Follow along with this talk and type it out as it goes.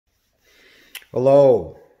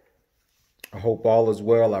Hello. I hope all is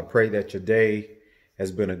well. I pray that your day has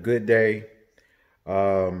been a good day.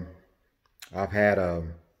 Um, I've had a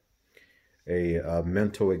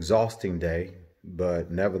mental exhausting day,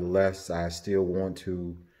 but nevertheless, I still want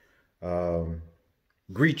to um,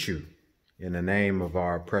 greet you in the name of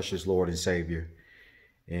our precious Lord and Savior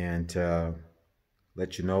and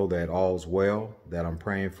let you know that all's well, that I'm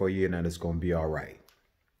praying for you and that it's going to be all right.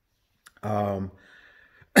 Um,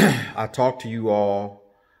 I talked to you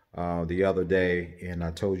all the other day, and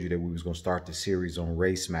I told you that we was going to start the series on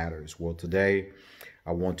race matters. Well, today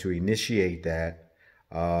I want to initiate that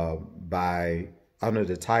by under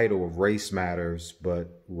the title of race matters,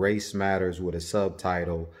 but race matters with a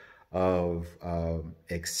subtitle of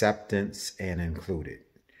acceptance and included,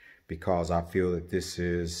 because I feel that this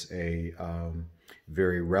is a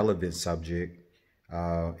very relevant subject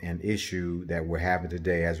and issue that we're having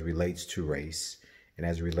today as it relates to race and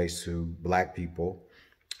as it relates to Black people,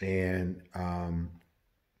 and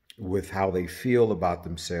with how they feel about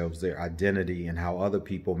themselves, their identity, and how other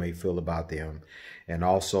people may feel about them. And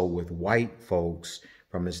also with white folks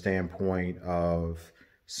from the standpoint of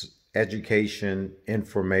education,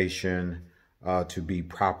 information, to be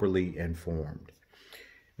properly informed.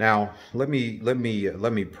 Now, let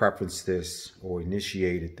me preface this or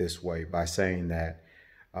initiate it this way by saying that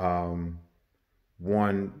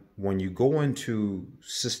when you go into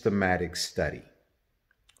systematic study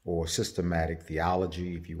or systematic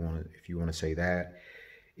theology, if you want to say that,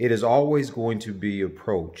 it is always going to be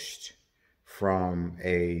approached from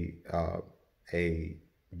a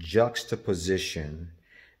juxtaposition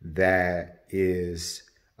that is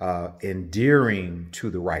endearing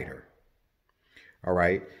to the writer. All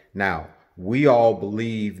right. Now, we all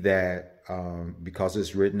believe that because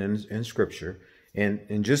it's written in scripture,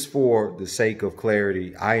 and just for the sake of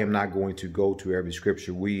clarity, I am not going to go to every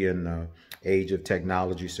scripture. We in the age of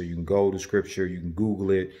technology, so you can go to scripture, you can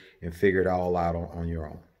Google it and figure it all out on your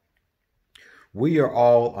own. We are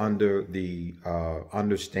all under the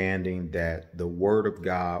understanding that the word of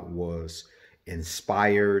God was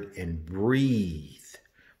inspired and breathed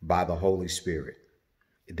by the Holy Spirit.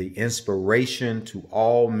 The inspiration to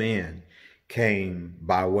all men came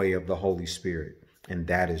by way of the Holy Spirit, and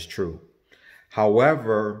that is true.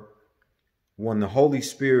 However, when the Holy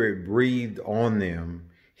Spirit breathed on them,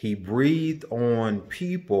 he breathed on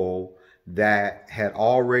people that had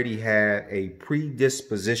already had a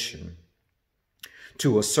predisposition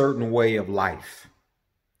to a certain way of life.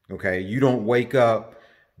 Okay, you don't wake up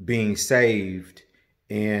being saved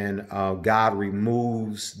and God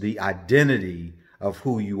removes the identity of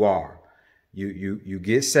who you are. You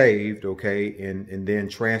get saved, okay, and then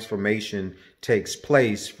transformation takes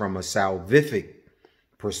place from a salvific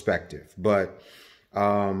perspective. But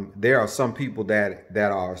there are some people that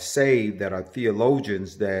are saved, that are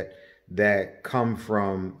theologians, that come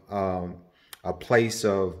from a place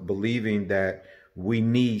of believing that we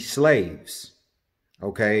need slaves,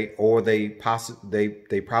 okay, or they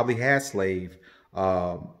probably had slave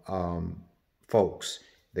folks.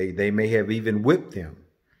 They may have even whipped them,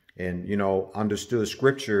 and, understood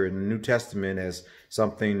scripture in the New Testament as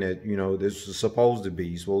something that, this is supposed to be.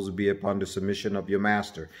 You're supposed to be up under submission of your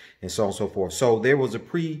master, and so on and so forth. So there was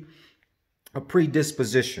a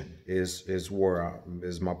predisposition is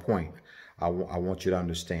my point. I want you to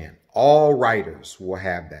understand. All writers will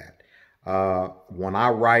have that. When I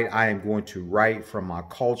write, I am going to write from my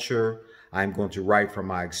culture. I'm going to write from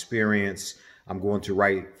my experience. I'm going to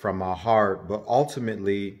write from my heart. But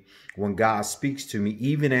ultimately, when God speaks to me,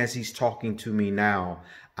 even as he's talking to me now,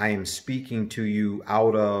 I am speaking to you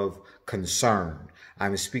out of concern.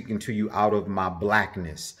 I'm speaking to you out of my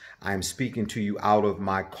Blackness. I'm speaking to you out of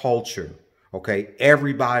my culture. Okay,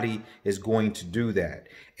 everybody is going to do that.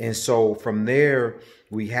 And so from there,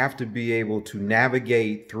 we have to be able to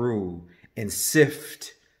navigate through and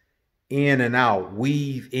sift in and out,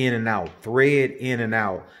 weave in and out, thread in and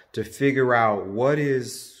out to figure out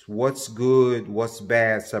what's good, what's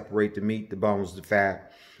bad, separate the meat, the bones, the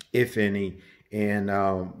fat, if any, and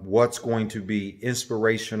what's going to be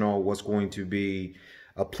inspirational, what's going to be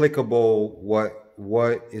applicable,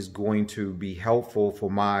 what is going to be helpful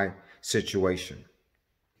for my situation.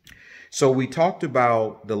 So we talked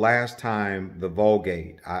about the last time the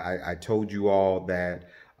Vulgate. I told you all that,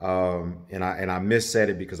 and I missaid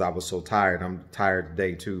it because I was so tired. I'm tired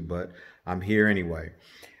today too, but I'm here anyway.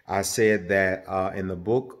 I said that in the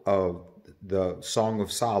book of the Song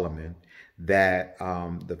of Solomon, that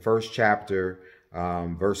the first chapter,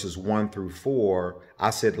 verses 1 through 4, I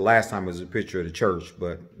said the last time it was a picture of the church,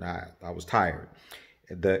 but I was tired.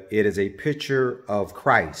 It is a picture of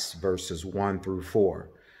Christ, verses 1 through 4.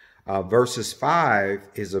 Verses 5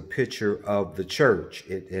 is a picture of the church,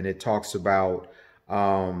 and it talks about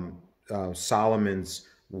Solomon's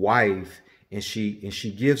wife, and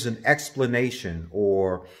she gives an explanation,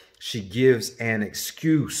 or she gives an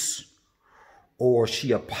excuse, or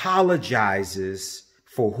she apologizes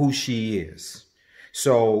for who she is.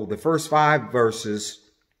 So the first 5 verses,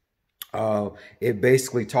 it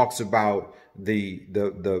basically talks about the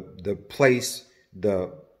place,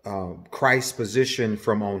 Christ's position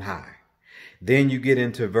from on high. Then you get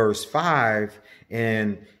into verse 5,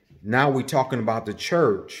 and now we're talking about the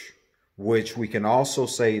church, which we can also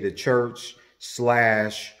say the church /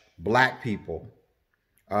 black people,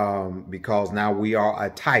 because now we are a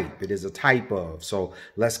type. It is a type of. So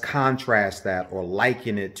let's contrast that or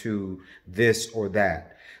liken it to this or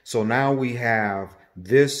that. So now we have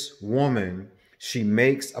this woman. She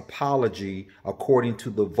makes apology according to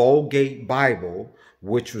the Vulgate Bible,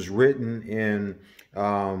 which was written in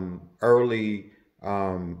early,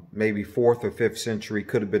 maybe 4th or 5th century,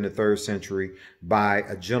 could have been the 3rd century, by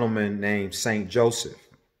a gentleman named Saint Joseph.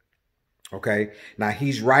 Okay, now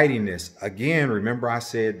he's writing this. Again, remember I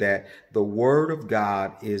said that the word of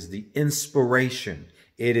God is the inspiration.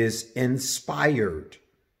 It is inspired.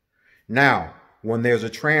 Now, when there's a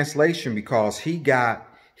translation, because he got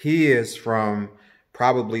his from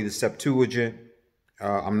probably the Septuagint,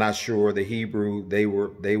 I'm not sure, the Hebrew, they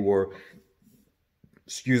were,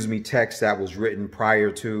 excuse me, text that was written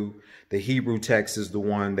prior to. The Hebrew text is the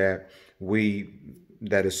one that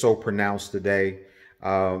is so pronounced today.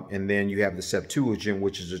 And then you have the Septuagint,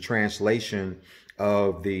 which is a translation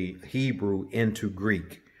of the Hebrew into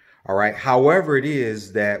Greek. All right. However, it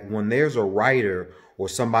is that when there's a writer or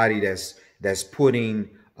somebody that's putting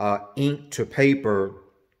ink to paper,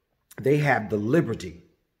 they have the liberty.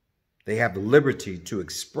 They have the liberty to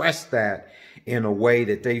express that in a way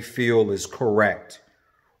that they feel is correct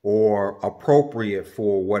or appropriate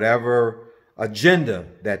for whatever agenda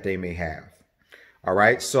that they may have. All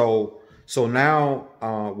right. So now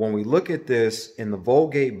when we look at this in the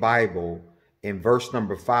Vulgate Bible, in verse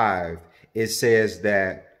number 5, it says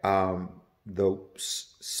that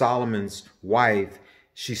Solomon's wife,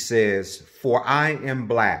 she says, "For I am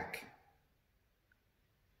black.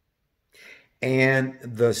 And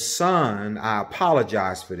the sun," I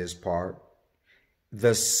apologize for this part,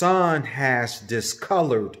 "the sun has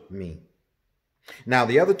discolored me." Now,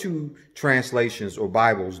 the other 2 translations or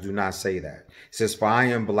Bibles do not say that. It says, "For I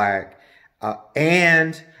am black,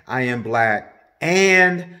 and I am black,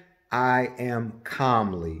 and I am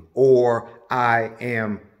comely," or "I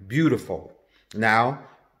am beautiful." Now,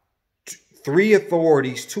 2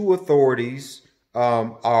 authorities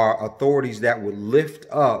are authorities that would lift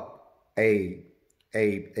up a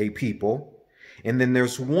people. And then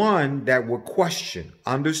there's one that would question.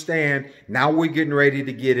 Understand, now we're getting ready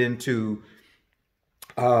to get into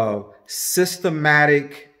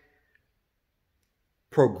systematic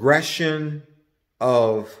progression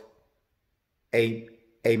of a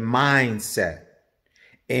mindset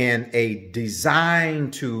and a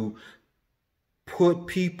design to put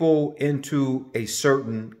people into a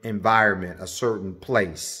certain environment, a certain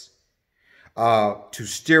place, to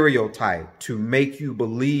stereotype, to make you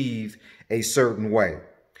believe a certain way.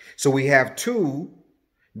 So we have 2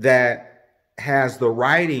 that has the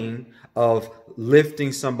writing of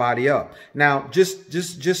lifting somebody up. Now,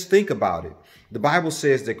 just think about it. The Bible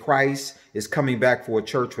says that Christ is coming back for a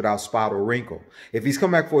church without spot or wrinkle. If he's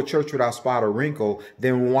coming back for a church without spot or wrinkle,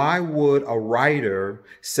 then why would a writer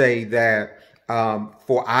say that,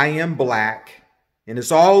 "For I am black," and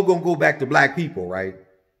it's all going to go back to black people, right?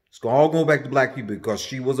 It's all going back to black people because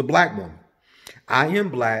she was a black woman. "I am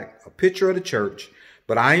black," a picture of the church,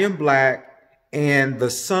 "but I am black, and the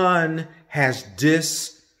sun has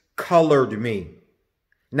discolored me."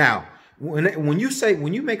 Now, when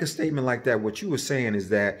you make a statement like that, what you were saying is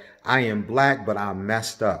that I am black, but I'm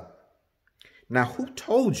messed up. Now, who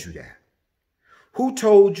told you that? Who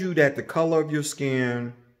told you that the color of your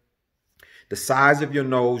skin, the size of your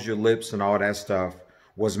nose, your lips, and all that stuff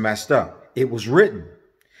was messed up? It was written.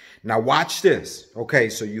 Now watch this. Okay,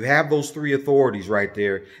 so you have those 3 authorities right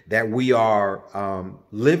there that we are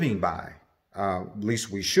living by. At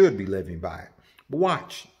least we should be living by. But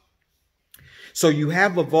watch. So you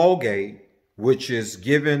have the Vulgate, which is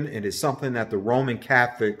given, it is something that the Roman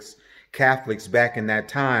Catholics back in that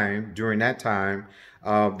time, during that time,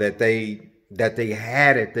 that they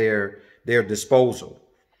had at their disposal.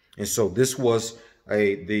 And so this was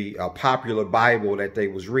the popular Bible that they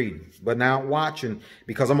was reading. But now watching,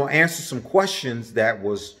 because I'm going to answer some questions that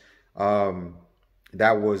was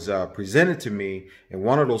that was presented to me. And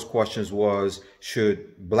one of those questions was,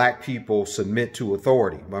 should black people submit to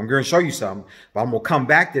authority? But I'm going to show you something, but I'm going to come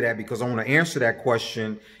back to that because I want to answer that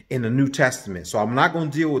question in the New Testament. So I'm not going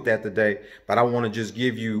to deal with that today, but I want to just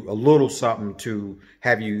give you a little something to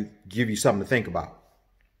give you something to think about.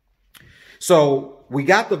 So we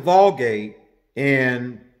got the Vulgate,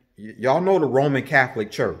 and y'all know the Roman Catholic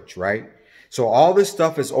Church, right? So all this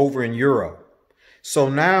stuff is over in Europe. So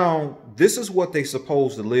now this is what they're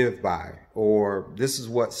supposed to live by, or this is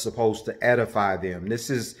what's supposed to edify them.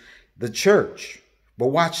 This is the church. But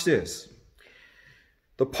watch this.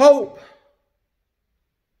 The Pope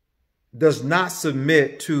does not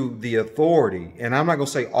submit to the authority. And I'm not going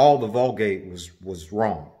to say all the Vulgate was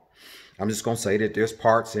wrong. I'm just going to say that there's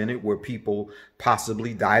parts in it where people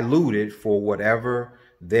possibly diluted for whatever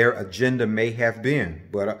their agenda may have been.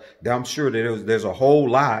 But I'm sure that there's a whole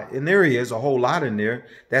lot, and there is a whole lot in there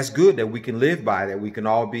that's good that we can live by, that we can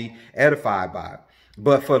all be edified by.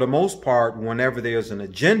 But for the most part, whenever there's an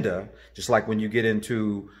agenda, just like when you get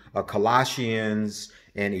into Colossians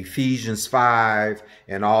and Ephesians 5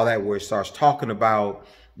 and all that, where it starts talking about,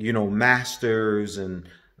 you know, masters and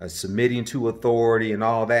submitting to authority and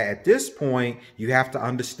all that, at this point, you have to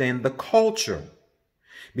understand the culture.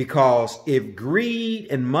 Because if greed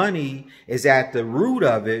and money is at the root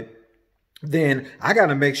of it, then I got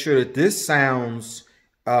to make sure that this sounds,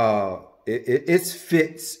 it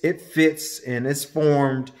fits and it's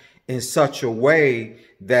formed in such a way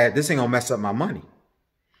that this ain't gonna mess up my money.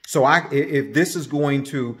 So if this is going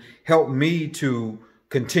to help me to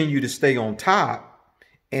continue to stay on top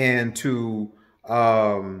and to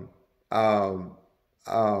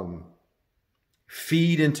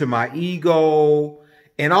feed into my ego,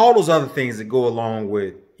 and all those other things that go along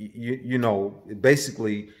with, you know,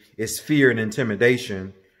 basically it's fear and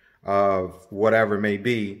intimidation of whatever it may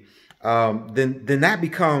be, then that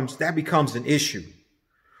becomes an issue.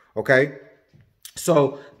 Okay,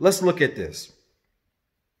 so let's look at this.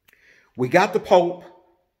 We got the Pope,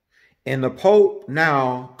 and the Pope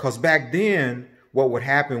now, because back then what would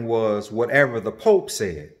happen was whatever the Pope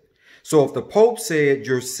said. So if the Pope said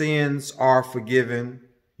your sins are forgiven,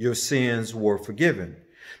 your sins were forgiven.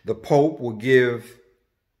 The Pope will give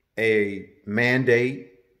a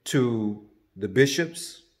mandate to the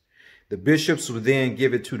bishops. The bishops would then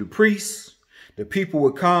give it to the priests. The people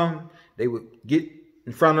would come. They would get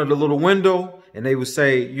in front of the little window and they would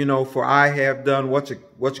say, you know, for I have done what you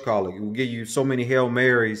call it. It will give you so many Hail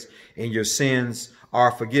Marys and your sins are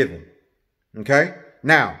forgiven. Okay.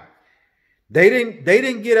 Now, they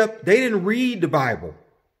didn't get up. They didn't read the Bible.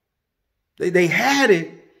 They had it,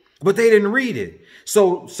 but they didn't read it.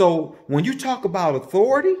 So when you talk about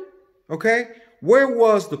authority, okay, where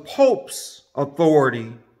was the Pope's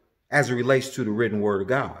authority as it relates to the written word of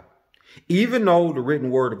God? Even though the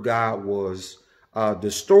written word of God was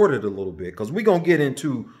distorted a little bit, because we're going to get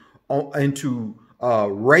into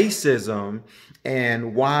racism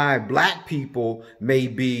and why black people may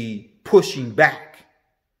be pushing back.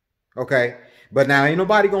 Okay, but now ain't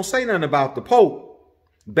nobody going to say nothing about the Pope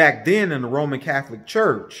back then in the Roman Catholic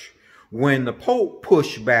Church. When the Pope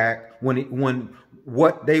pushed back, when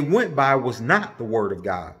what they went by was not the word of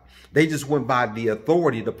God. They just went by the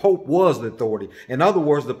authority. The Pope was the authority. In other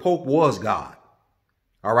words, the Pope was God.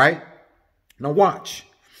 All right. Now watch.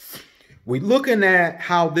 We're looking at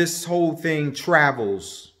how this whole thing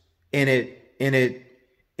travels and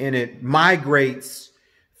it migrates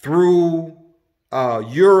through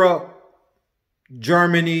Europe,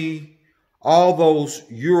 Germany, all those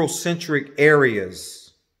Eurocentric areas.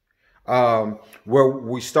 Where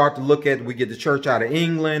we start to look at, we get the church out of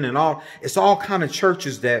England and all, it's all kind of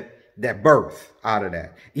churches that birth out of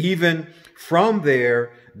that. Even from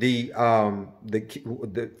there, from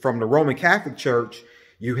the Roman Catholic Church,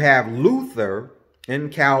 you have Luther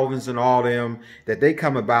and Calvins and all them, that they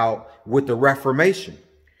come about with the Reformation.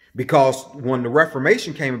 Because when the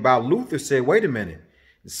Reformation came about, Luther said, wait a minute,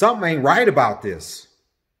 something ain't right about this.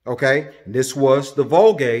 Okay. And this was the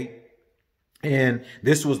Vulgate. And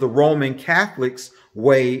this was the Roman Catholics'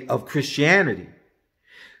 way of Christianity.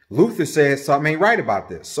 Luther said something ain't right about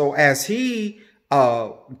this. So as he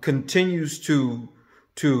continues to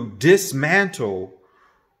dismantle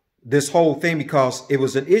this whole thing, because it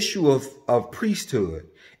was an issue of priesthood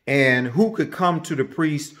and who could come to the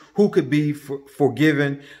priest, who could be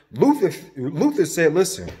forgiven. Luther said,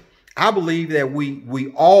 listen, I believe that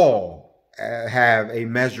we all have a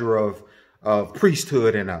measure of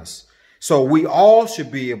priesthood in us. So we all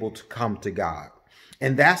should be able to come to God.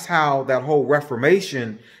 And that's how that whole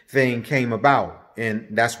Reformation thing came about. And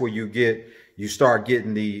that's where you start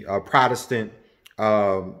getting the Protestant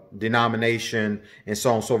denomination and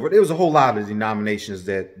so on and so forth. There was a whole lot of denominations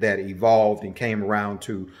that evolved and came around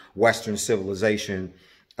to Western civilization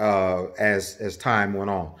as time went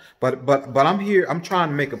on. But I'm here. I'm trying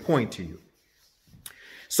to make a point to you.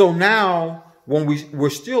 So now when we're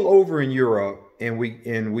still over in Europe and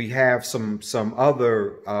we have some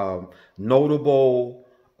other notable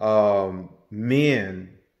men,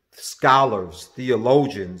 scholars,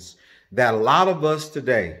 theologians that a lot of us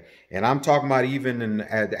today, and I'm talking about even in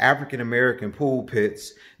the African-American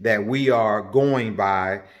pulpits that we are going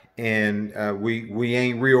by, and we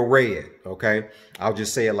ain't real red. OK, I'll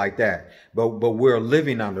just say it like that. But we're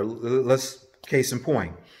living under, let's case in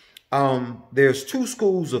point. There's two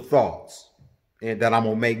schools of thoughts that I'm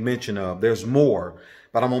going to make mention of. There's more,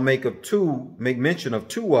 but I'm going to make mention of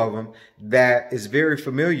two of them that is very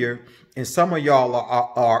familiar. And some of y'all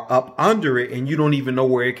are up under it and you don't even know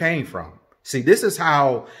where it came from. See, this is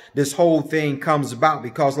how this whole thing comes about,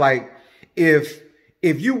 because like if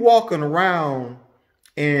you walking around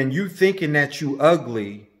and you thinking that you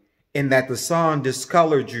ugly and that the sun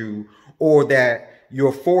discolored you, or that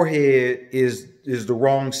your forehead is the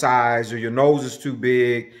wrong size, or your nose is too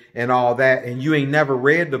big and all that, and you ain't never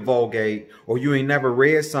read the Vulgate, or you ain't never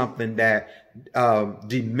read something that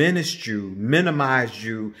diminished you, minimized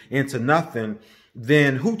you into nothing,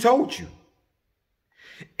 then who told you?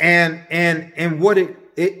 And what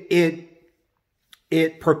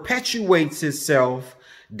it perpetuates itself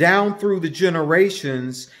down through the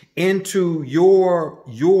generations into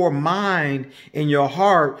your mind and your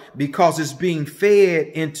heart, because it's being fed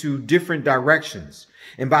into different directions.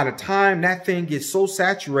 And by the time that thing gets so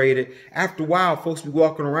saturated, after a while, folks be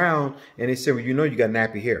walking around and they say, well, you know, you got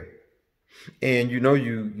nappy hair, and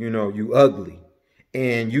you ugly,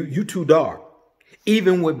 and you too dark.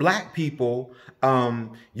 Even with black people,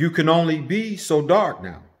 you can only be so dark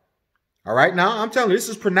now. All right. Now I'm telling you, this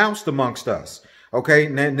is pronounced amongst us. OK,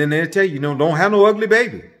 and then they'll tell you, don't have no ugly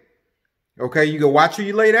baby. OK, you go watch who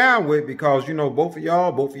you lay down with, because, both of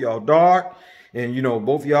y'all dark, and,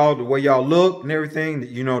 both of y'all, the way y'all look and everything,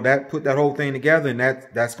 that put that whole thing together. And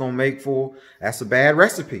that's going to make that's a bad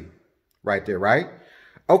recipe right there. Right.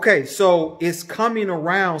 OK, so it's coming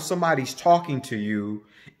around. Somebody's talking to you,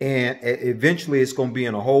 and eventually it's going to be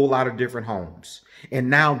in a whole lot of different homes. And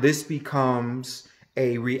now this becomes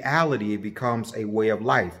a reality. It becomes a way of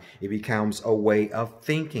life. It becomes a way of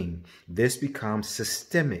thinking. This becomes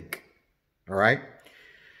systemic. All right.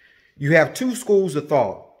 You have two schools of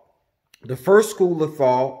thought. The first school of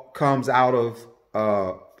thought comes out of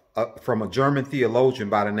from a German theologian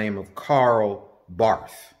by the name of Karl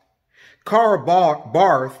Barth. Karl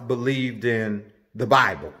Barth believed in the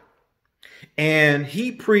Bible, and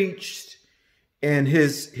he preached, and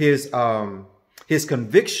his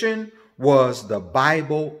conviction was the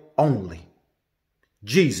Bible only.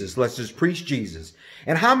 Jesus. Let's just preach Jesus.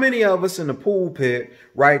 And how many of us in the pulpit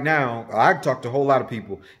right now, I talk to a whole lot of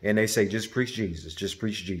people, and they say, just preach Jesus. Just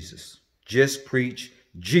preach Jesus. Just preach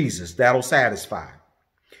Jesus. That'll satisfy.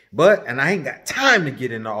 And I ain't got time to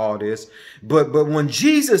get into all this. But when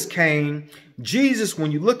Jesus came,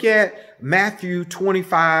 when you look at Matthew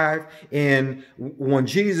 25, and when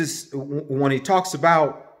he talks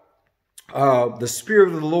about the Spirit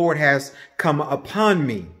of the Lord has come upon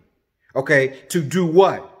me. OK, to do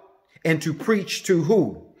what? And to preach to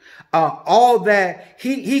who? All that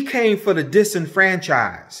he came for the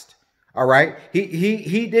disenfranchised. All right.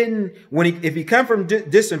 He didn't, if you come from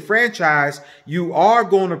disenfranchised, you are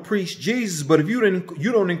going to preach Jesus. But if you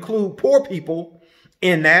don't include poor people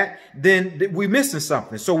in that, then we're missing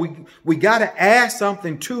something. So we got to add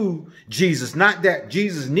something to Jesus. Not that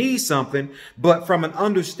Jesus needs something, but from an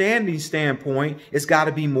understanding standpoint, it's got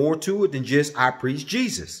to be more to it than just I preach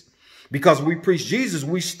Jesus. Because we preach Jesus,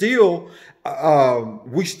 we still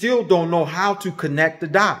don't know how to connect the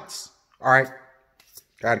dots. All right.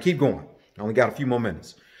 Got to keep going. I only got a few more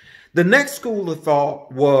minutes. The next school of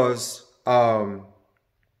thought was Paul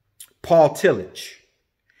Tillich.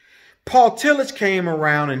 Paul Tillich came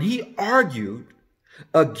around and he argued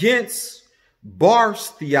against Barth's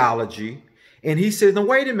theology. And he said, no,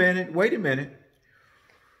 wait a minute.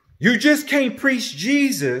 You just can't preach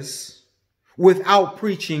Jesus without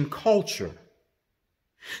preaching culture.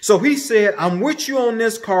 So he said, I'm with you on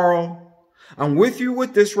this, Carl. I'm with you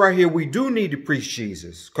with this right here. We do need to preach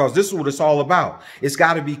Jesus, because this is what it's all about. It's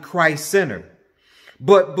got to be Christ-centered.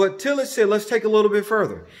 But Tillich said, let's take a little bit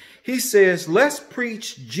further. He says, let's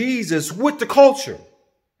preach Jesus with the culture.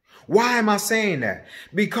 Why am I saying that?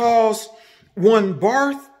 Because when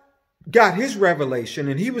Barth got his revelation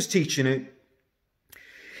and he was teaching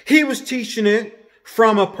it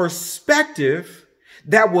from a perspective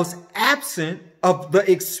that was absent of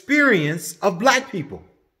the experience of black people.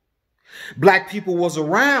 Black people was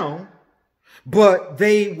around, but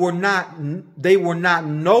they were not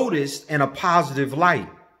noticed in a positive light.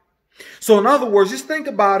 So in other words, just think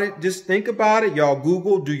about it. Just think about it. Y'all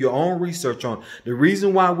Google, do your own research on the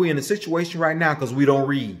reason why we're in a situation right now, because we don't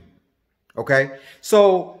read. Okay.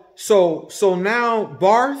 So now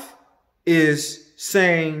Barth is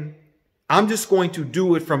saying, I'm just going to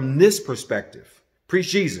do it from this perspective. Preach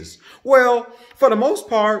Jesus. Well, for the most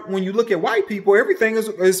part, when you look at white people, everything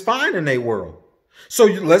is fine in their world. So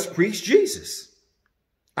let's preach Jesus.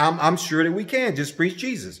 I'm sure that we can just preach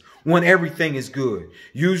Jesus when everything is good.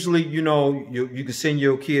 Usually, you know, you can send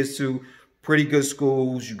your kids to pretty good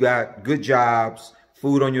schools. You got good jobs,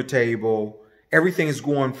 food on your table. Everything is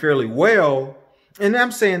going fairly well. And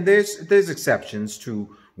I'm saying there's exceptions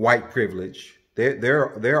to white privilege.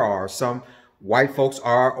 There are some white folks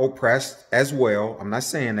are oppressed as well. I'm not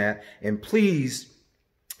saying that. And please,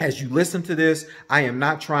 as you listen to this, I am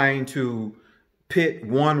not trying to pit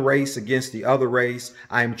one race against the other race.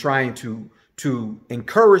 I am trying to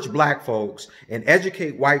encourage black folks and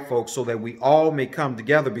educate white folks so that we all may come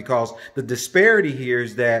together, because the disparity here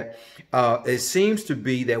is that it seems to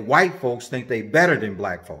be that white folks think they better than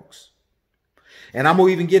black folks. And I'm going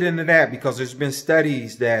to even get into that, because there's been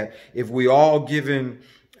studies that if we all given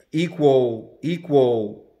equal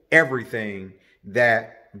everything,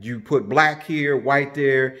 that you put black here, white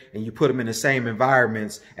there, and you put them in the same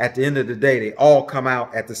environments, at the end of the day, they all come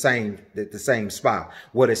out at the same spot.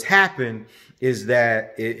 What has happened is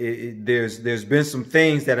that there's been some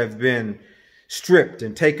things that have been stripped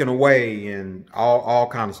and taken away and all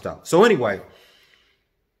kind of stuff. So anyway,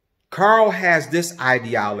 Carl has this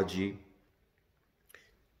ideology.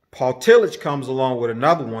 Paul Tillich comes along with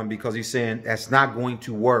another one, because he's saying that's not going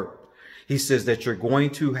to work. He says that you're going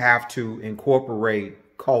to have to incorporate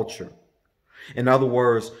culture. In other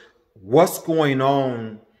words, what's going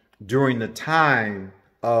on during the time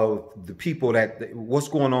of the people what's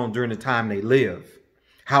going on during the time they live?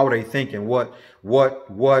 How are they thinking? What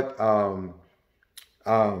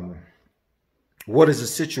is the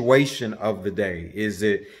situation of the day?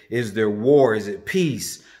 Is there war? Is it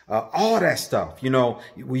peace? All that stuff, you know,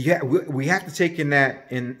 we have to take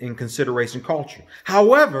in consideration culture.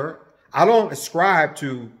 However, I don't ascribe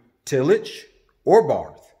to Tillich or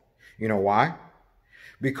Barth. You know why?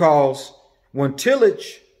 Because when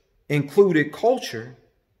Tillich included culture,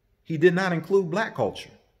 he did not include black culture.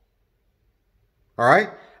 All right.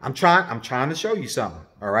 I'm trying to show you something.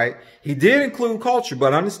 All right. He did include culture,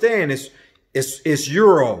 but understand it's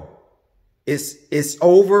Euro. It's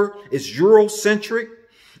Eurocentric,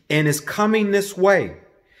 and it's coming this way.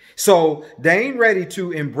 So they ain't ready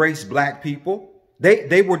to embrace black people.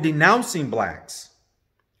 They were denouncing blacks.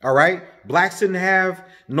 All right. Blacks didn't have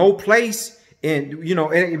no place in, you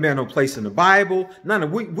know, it ain't been no place in the Bible. None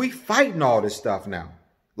of we fighting all this stuff now.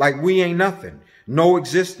 Like we ain't nothing. No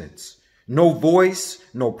existence, no voice,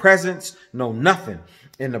 no presence, no nothing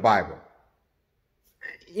in the Bible.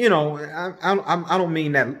 You know, I don't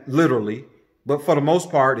mean that literally, but for the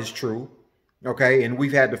most part, it's true. OK, and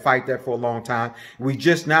we've had to fight that for a long time. We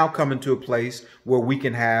just now come into a place where we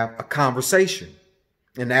can have a conversation.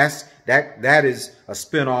 And that is a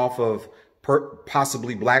spinoff of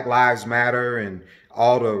possibly Black Lives Matter and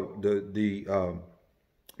all the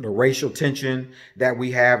racial tension that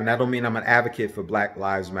we have. And I don't mean I'm an advocate for Black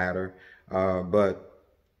Lives Matter, but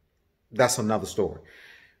that's another story.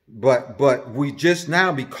 But we just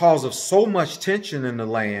now, because of so much tension in the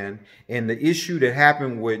land and the issue that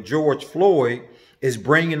happened with George Floyd, is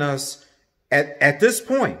bringing us at this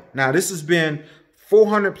point. Now, this has been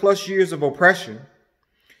 400 plus years of oppression.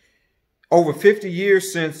 Over 50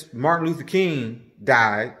 years since Martin Luther King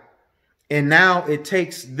died. And now it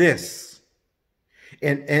takes this.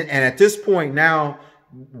 And at this point now,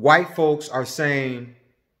 white folks are saying,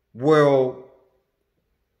 well,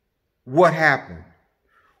 what happened?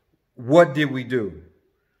 What did we do?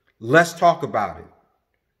 Let's talk about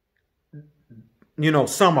it. You know,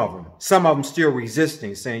 some of them still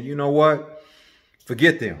resisting, saying, you know what?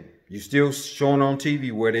 Forget them. You still showing on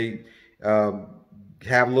TV where they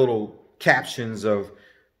have little captions of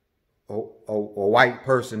a white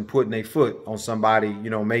person putting their foot on somebody, you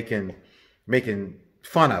know, making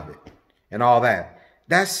fun of it and all that.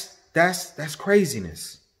 That's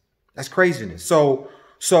craziness. That's craziness. So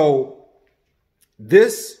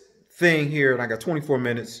this thing here, and I got 24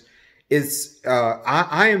 minutes, is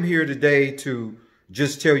I am here today to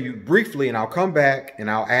just tell you briefly, and I'll come back and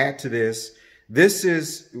I'll add to this.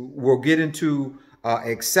 We'll get into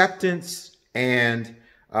acceptance and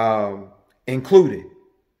included.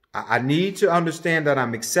 I need to understand that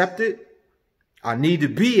I'm accepted. I need to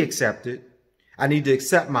be accepted. I need to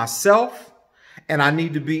accept myself, and I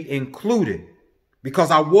need to be included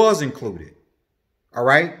because I was included. All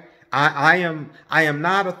right. I am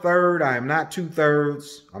not a third. I am not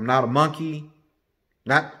 2/3. I'm not a monkey,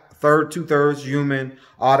 not a third, 2/3 human,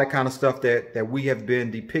 all that kind of stuff that we have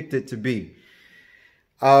been depicted to be.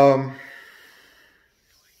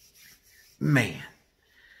 Man,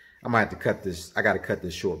 I might have to cut this. I got to cut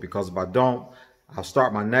this short because if I don't, I'll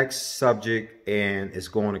start my next subject and it's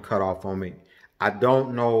going to cut off on me. I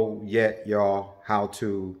don't know yet, y'all, how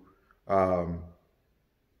to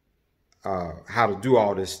do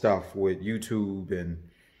all this stuff with YouTube and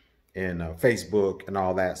Facebook and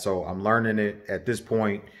all that. So I'm learning it at this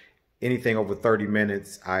point. Anything over 30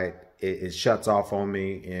 minutes, it shuts off on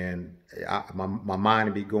me, and my mind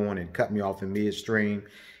will be going and cut me off in midstream.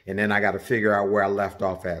 And then I got to figure out where I left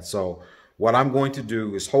off at. So what I'm going to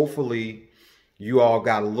do is hopefully you all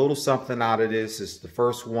got a little something out of this. It's the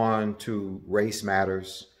first one to Race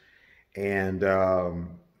Matters. And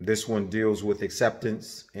this one deals with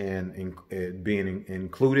acceptance and being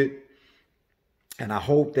included. And I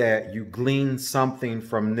hope that you glean something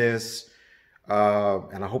from this.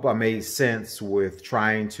 And I hope I made sense with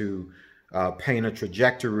trying to paint a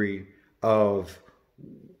trajectory of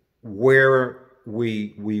where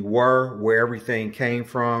we were, where everything came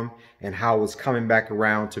from, and how it's coming back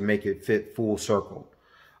around to make it fit full circle.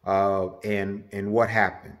 And what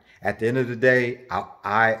happened. At the end of the day,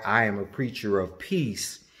 I am a preacher of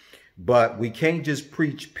peace, but we can't just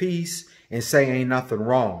preach peace and say ain't nothing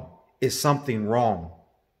wrong. It's something wrong.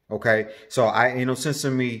 Okay. So ain't no sense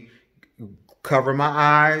in me cover my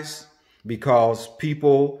eyes because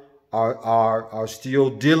people are still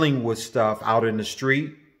dealing with stuff out in the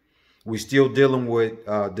street. We're still dealing with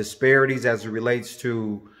disparities as it relates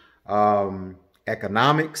to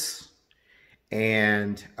economics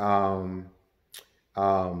and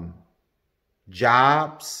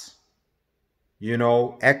jobs, you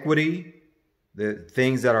know, equity, the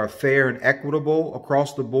things that are fair and equitable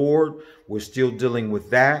across the board. We're still dealing with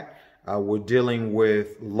that. We're dealing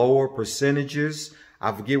with lower percentages.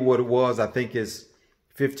 I forget what it was. I think it's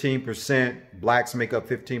 15%. Blacks make up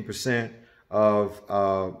 15% of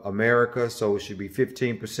America. So it should be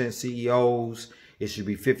 15% CEOs. It should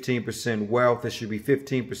be 15% wealth. It should be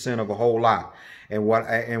 15% of a whole lot. And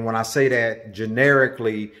when I say that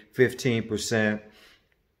generically 15%,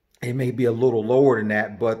 it may be a little lower than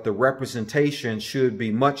that, but the representation should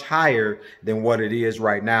be much higher than what it is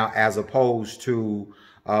right now, as opposed to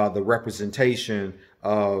the representation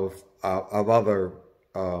of other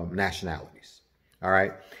nationalities. All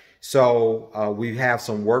right. So we have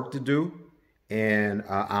some work to do, and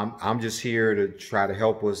I'm just here to try to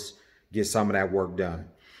help us get some of that work done.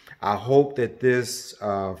 I hope that this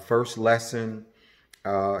first lesson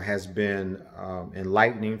has been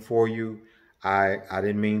enlightening for you. I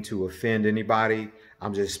didn't mean to offend anybody.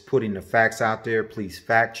 I'm just putting the facts out there. Please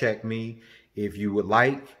fact check me if you would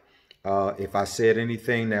like. If I said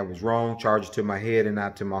anything that was wrong, charge it to my head and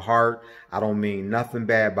not to my heart. I don't mean nothing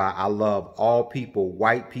bad by it. I love all people,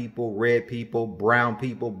 white people, red people, brown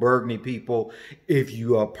people, burgundy people. If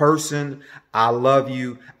you're a person, I love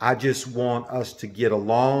you. I just want us to get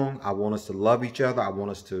along. I want us to love each other. I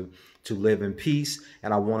want us to live in peace,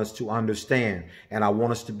 and I want us to understand, and I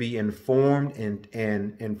want us to be informed and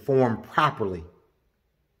informed properly,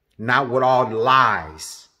 not with all the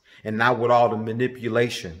lies and not with all the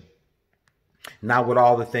manipulation, not with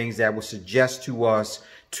all the things that would suggest to us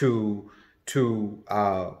to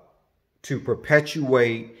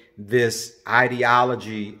perpetuate this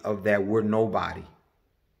ideology of that we're nobody.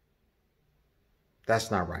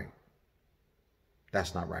 That's not right.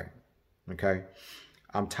 That's not right. Okay.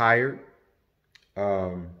 I'm tired.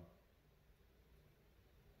 I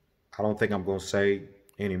don't think I'm going to say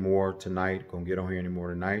any more tonight. Going to get on here anymore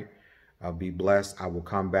tonight. Be blessed. I will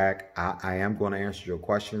come back. I am going to answer your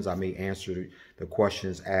questions. I may answer the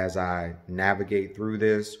questions as I navigate through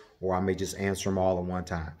this, or I may just answer them all at one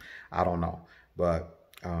time. I don't know. But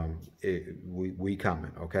we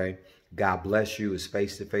coming, okay? God bless you. It's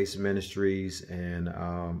Face to Face Ministries, and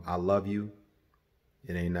I love you.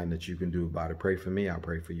 It ain't nothing that you can do about it. Pray for me. I'll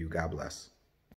pray for you. God bless.